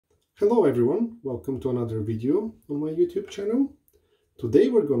Hello everyone, welcome to another video on my YouTube channel. Today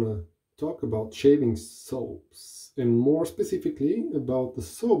we're gonna talk about shaving soaps and more specifically about the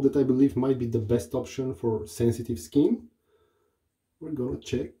soap that I believe might be the best option for sensitive skin. We're gonna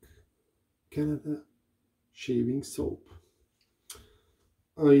check Canada shaving soap.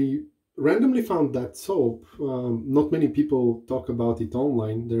 I randomly found that soap. Not many people talk about it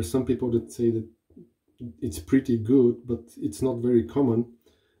online. There are some people that say that it's pretty good, but it's not very common.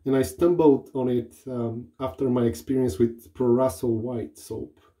 And I stumbled on it after my experience with Pereira white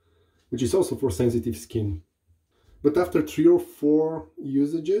soap, which is also for sensitive skin. But after 3 or 4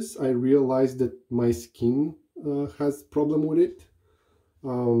 usages, I realized that my skin has problem with it.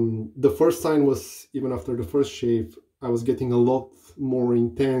 The first sign was, even after the first shave, I was getting a lot more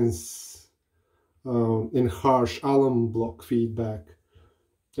intense and harsh alum block feedback.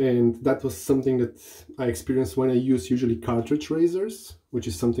 And that was something that I experienced when I use usually cartridge razors, which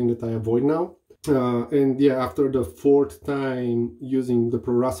is something that I avoid now. And yeah, after the 4th time using the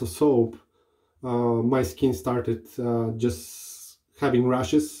Pereira soap, my skin started just having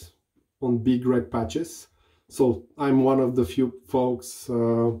rashes on big red patches. So I'm one of the few folks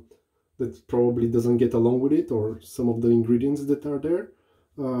that probably doesn't get along with it, or some of the ingredients that are there.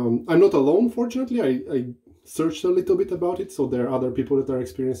 I'm not alone, fortunately. I searched a little bit about it, so there are other people that are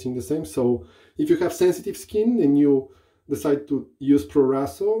experiencing the same. So if you have sensitive skin and you decide to use Pereira,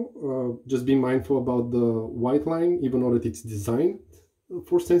 just be mindful about the white line. Even though that it's designed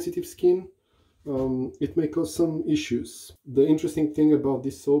for sensitive skin, it may cause some issues. The interesting thing about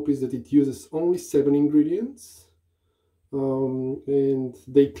this soap is that it uses only 7 ingredients, and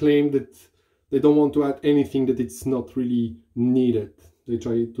they claim that they don't want to add anything that it's not really needed. They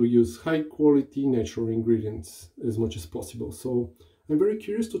try to use high quality natural ingredients as much as possible. So I'm very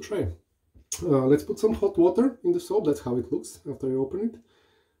curious to try. Let's put some hot water in the soap. That's how it looks after I open it.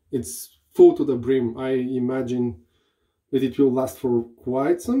 It's full to the brim. I imagine that it will last for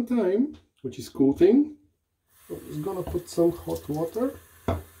quite some time, which is a cool thing. I'm just gonna put some hot water.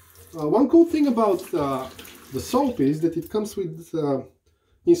 One cool thing about the soap is that it comes with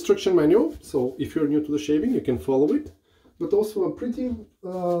instruction manual. So if you're new to the shaving, you can follow it. But also a pretty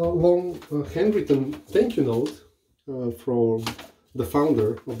long handwritten thank you note from the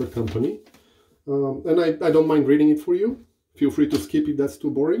founder of the company. And I don't mind reading it for you. Feel free to skip if that's too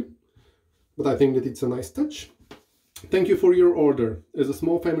boring. But I think that it's a nice touch. Thank you for your order. As a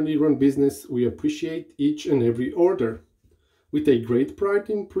small family-run business, we appreciate each and every order. We take great pride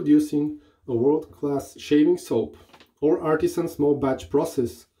in producing a world-class shaving soap, or artisan small batch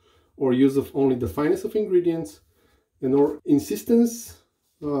process, or use of only the finest of ingredients, and our insistence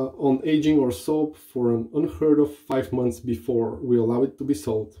on aging our soap for an unheard of 5 months before we allow it to be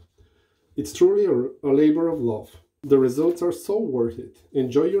sold. It's truly a labor of love. The results are so worth it.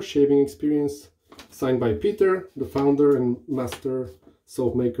 Enjoy your shaving experience. Signed by Peter, the founder and master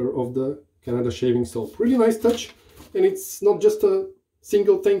soap maker of the Canada shaving soap. Really nice touch. And it's not just a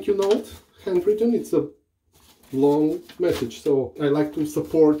single thank you note, handwritten, it's a long message. So I like to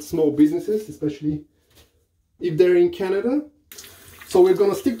support small businesses, especially if they're in Canada. So we're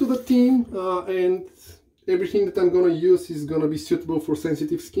gonna stick to the theme, and everything that I'm gonna use is gonna be suitable for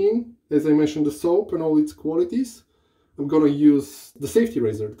sensitive skin. As I mentioned, the soap and all its qualities. I'm gonna use the safety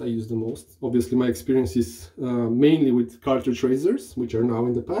razor that I use the most. Obviously my experience is mainly with cartridge razors, which are now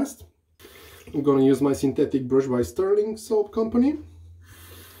in the past. I'm gonna use my synthetic brush by Stirling soap company.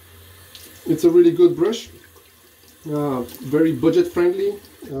 It's a really good brush, very budget friendly,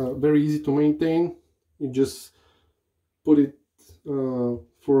 very easy to maintain. You just put it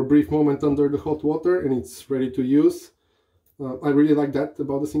for a brief moment under the hot water and it's ready to use. I really like that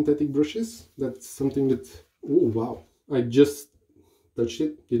about the synthetic brushes. That's something that, oh wow, I just touched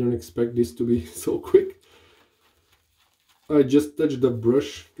it. Didn't expect this to be so quick. I just touched the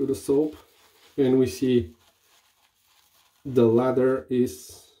brush to the soap and we see the lather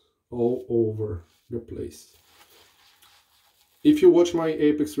is all over the place. If you watch my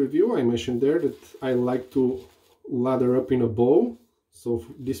Apex review, I mentioned there that I like to lather up in a bowl, so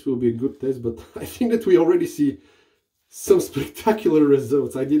this will be a good test, but I think that we already see some spectacular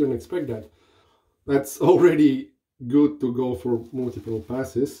results. I didn't expect that. That's already good to go for multiple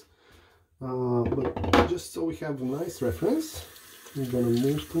passes, but just so we have a nice reference, I'm gonna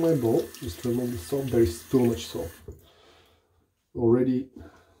move to my bowl, just remove the soap. There is too much soap. Already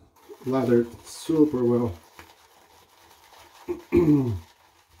lathered super well.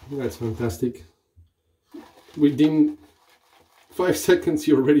 That's fantastic. Within 5 seconds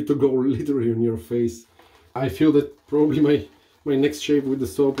you're ready to go, literally on your face. I feel that probably my next shave with the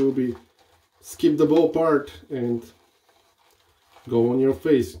soap will be skip the bowl part and go on your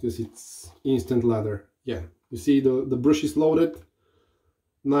face because it's instant lather. Yeah, you see the brush is loaded,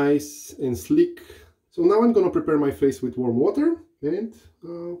 nice and sleek. So now I'm gonna prepare my face with warm water and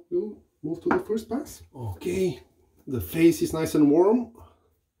we'll move to the first pass. Okay, the face is nice and warm.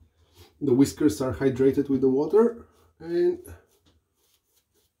 The whiskers are hydrated with the water, and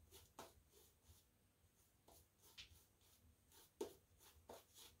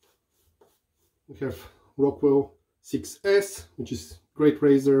we have Rockwell 6S, which is great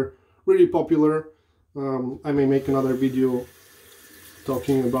razor, really popular. I may make another video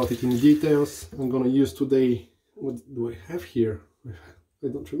talking about it in details. I'm gonna use today, what do I have here? I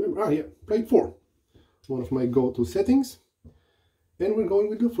don't remember. Ah, yeah, plate 4, one of my go-to settings. And we're going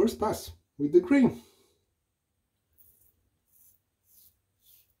with the first pass, with the grain.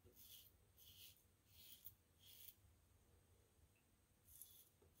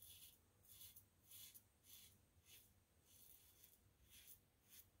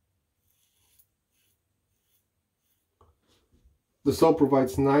 The soap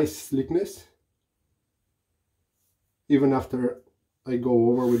provides nice slickness, even after I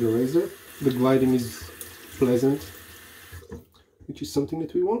go over with the razor. The gliding is pleasant, which is something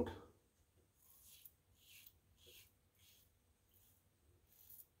that we want.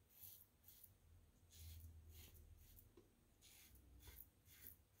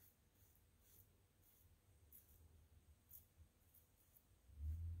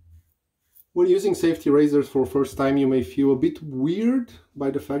 When using safety razors for first time, you may feel a bit weird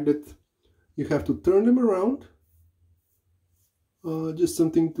by the fact that you have to turn them around. Just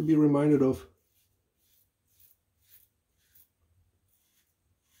something to be reminded of.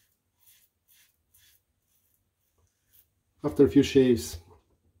 After a few shaves,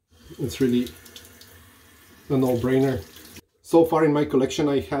 it's really a no-brainer. So far in my collection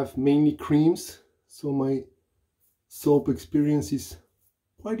I have mainly creams, so my soap experience is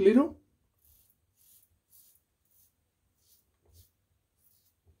quite little.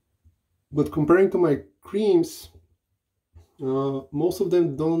 But comparing to my creams, most of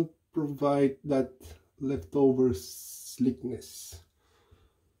them don't provide that leftover slickness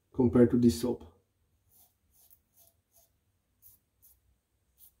compared to this soap.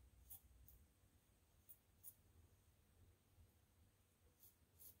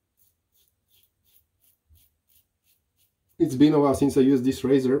 It's been a while since I used this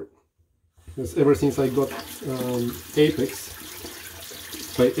razor, because ever since I got Apex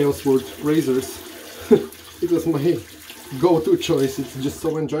by Ellsworth razors, it was my go-to choice. It's just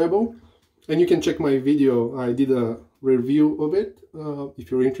so enjoyable, and you can check my video. I did a review of it.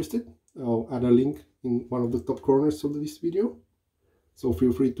 If you're interested, I'll add a link in one of the top corners of this video, so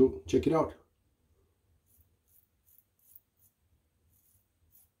feel free to check it out.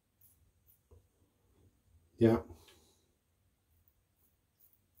 Yeah.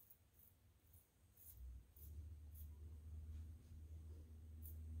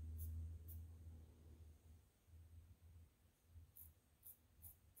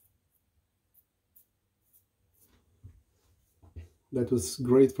 That was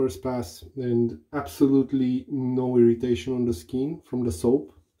great first pass, and absolutely no irritation on the skin from the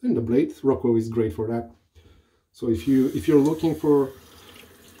soap and the blade. Rockwell is great for that. So if you're looking for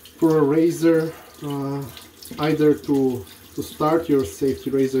a razor, either to start your safety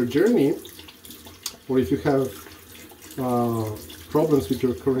razor journey, or if you have problems with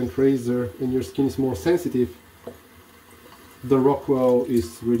your current razor and your skin is more sensitive, the Rockwell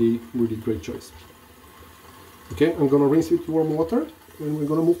is really great choice. Okay, I'm gonna rinse it with warm water and we're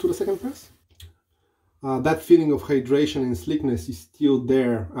gonna move to the second pass. That feeling of hydration and slickness is still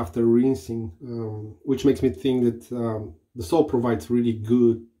there after rinsing, which makes me think that the soap provides really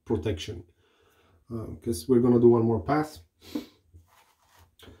good protection, because we're gonna do one more pass.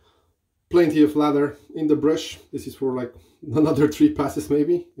 Plenty of lather in the brush. This is for like another 3 passes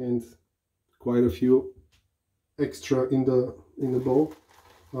maybe, and quite a few extra in the bowl.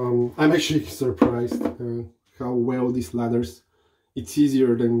 I'm actually surprised how well this lathers. It's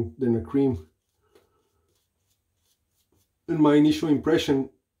easier than a cream. And my initial impression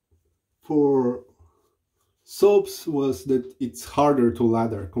for soaps was that it's harder to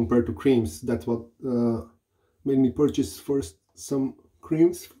lather compared to creams. That's what made me purchase first some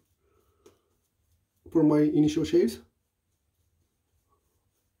creams for my initial shaves.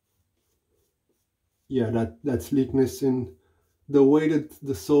 Yeah, that slickness and the way that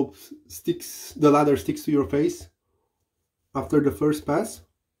the soap sticks, the lather sticks to your face after the first pass,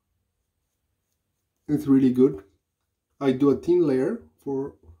 it's really good. I do a thin layer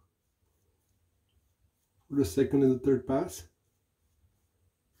for the second and the third pass.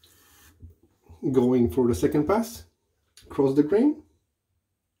 Going for the second pass, cross the grain.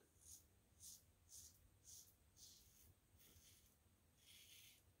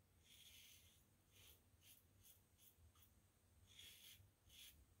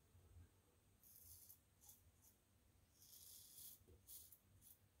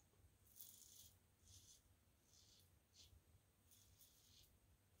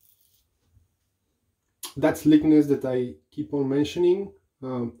 That slickness that I keep on mentioning,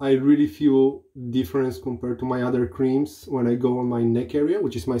 I really feel difference compared to my other creams when I go on my neck area,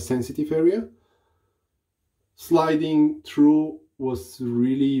 which is my sensitive area. Sliding through was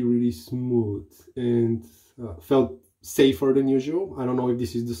really smooth and felt safer than usual. I don't know if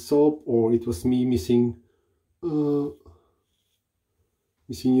this is the soap or it was me missing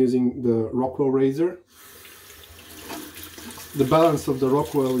using the Rockwell razor. The balance of the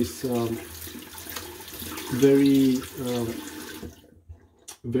Rockwell is very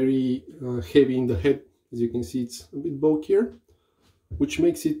heavy in the head. As you can see, it's a bit bulkier, which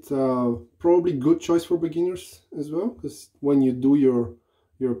makes it probably good choice for beginners as well, because when you do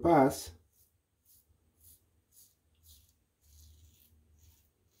your pass,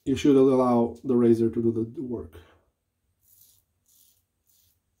 you should allow the razor to do the work.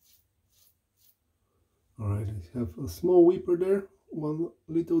 Alright, I have a small whipper there, one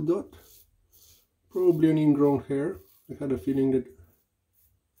little dot, probably an ingrown hair. I had a feeling that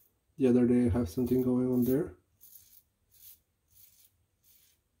the other day I have something going on there.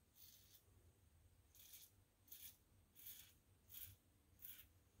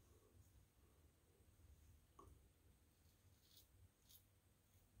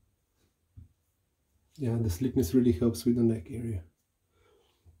 Yeah, the slickness really helps with the neck area.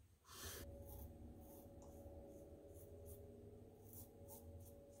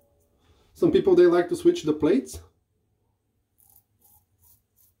 Some people, they like to switch the plates.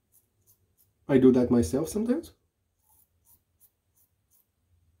 I do that myself sometimes.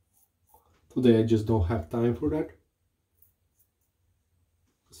 Today I just don't have time for that.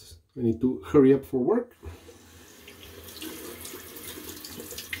 I need to hurry up for work.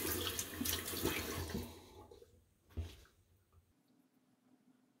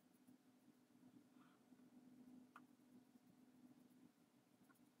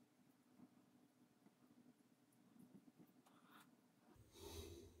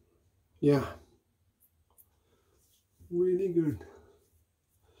 Yeah, really good.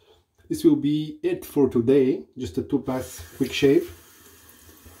 This will be it for today. Just a 2-pass quick shave.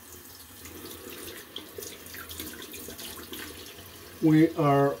 We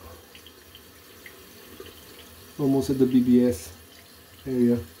are almost at the BBS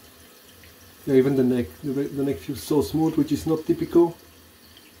area. Yeah, even the neck. The neck feels so smooth, which is not typical.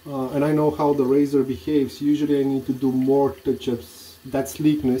 And I know how the razor behaves. Usually I need to do more touch-ups. That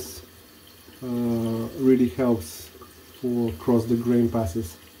sleekness really helps for cross the grain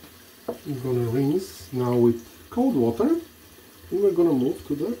passes. I'm gonna rinse now with cold water, and we're gonna move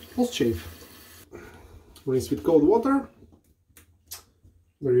to the post shave. Rinse with cold water,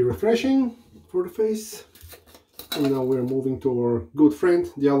 very refreshing for the face. And now we're moving to our good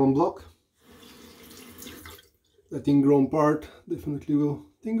friend, the alum block. That ingrown part definitely will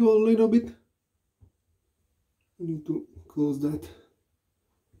tingle a little bit. I need to close that.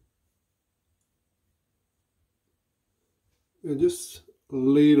 Yeah, just a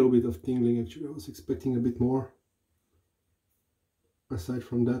little bit of tingling actually. I was expecting a bit more. Aside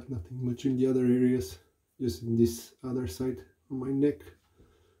from that, nothing much in the other areas, just in this other side of my neck.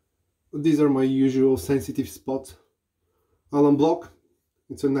 But these are my usual sensitive spots. Alum block,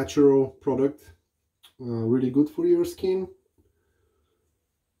 it's a natural product, really good for your skin.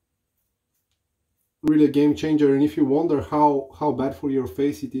 Really a game changer. And if you wonder how bad for your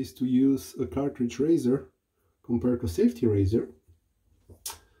face it is to use a cartridge razor compared to safety razor,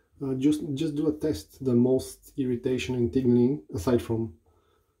 just do a test. The most irritation and tingling, aside from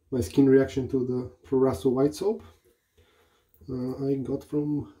my skin reaction to the Pereira white soap, I got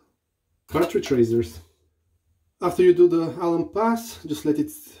from cartridge razors. After you do the alum pass, just let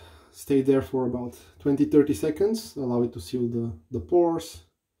it stay there for about 20-30 seconds. Allow it to seal the pores.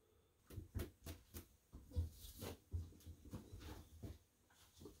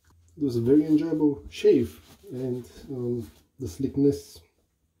 It was a very enjoyable shave, and the slickness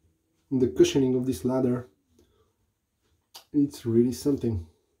and the cushioning of this lather, it's really something.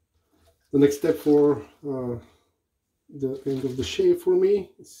 The next step for the end of the shave for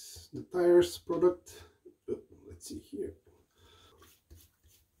me is the Thayers product. Let's see here.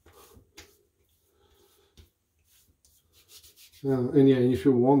 And yeah, if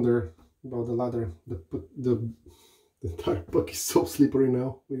you wonder about the lather, the entire puck is so slippery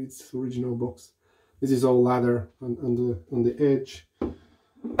now with its original box. This is all lather on the edge.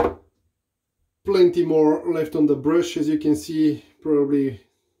 Plenty more left on the brush, as you can see. Probably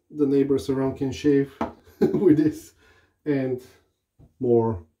the neighbors around can shave with this, and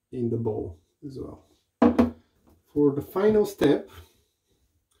more in the bowl as well. For the final step,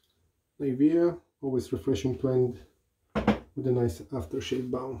 Nivea, always refreshing to end with a nice aftershave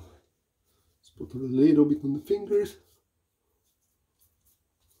balm. Let's put a little bit on the fingers.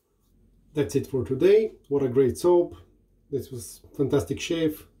 That's it for today. What a great soap. This was fantastic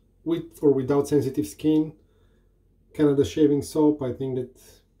shave with or without sensitive skin. Canada shaving soap. I think that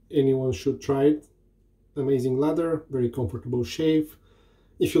anyone should try it. Amazing lather, very comfortable shave.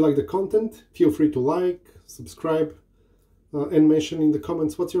 If you like the content, feel free to like, subscribe, and mention in the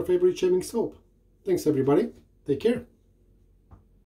comments what's your favorite shaving soap. Thanks everybody. Take care.